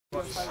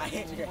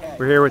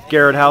We're here with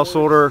Garrett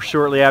Householder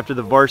shortly after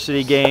the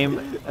varsity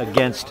game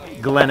against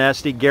Glen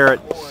Este. Garrett,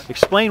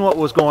 explain what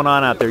was going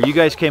on out there. You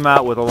guys came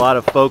out with a lot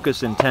of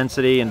focus,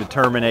 intensity, and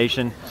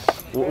determination.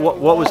 What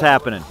was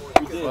happening?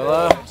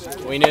 Well,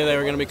 we knew they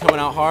were going to be coming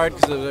out hard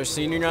because of their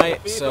senior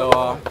night,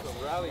 so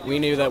we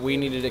knew that we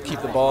needed to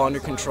keep the ball under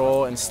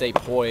control and stay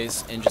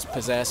poised and just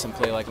possess and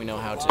play like we know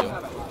how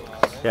to.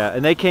 Yeah,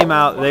 and they came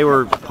out, they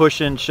were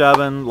pushing,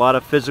 shoving, a lot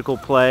of physical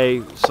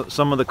play.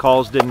 Some of the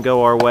calls didn't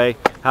go our way.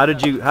 How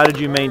did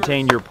you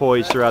maintain your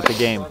poise throughout the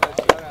game?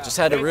 Just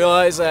had to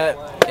realize that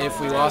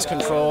if we lost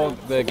control,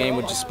 the game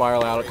would just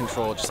spiral out of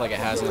control, just like it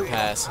has in the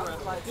past.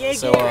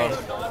 So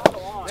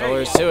that's all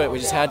there is to it. We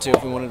just had to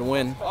if we wanted to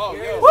win.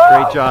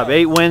 Great job.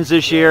 8 wins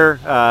this year,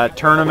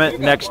 tournament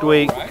next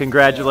week.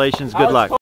 Congratulations, good luck.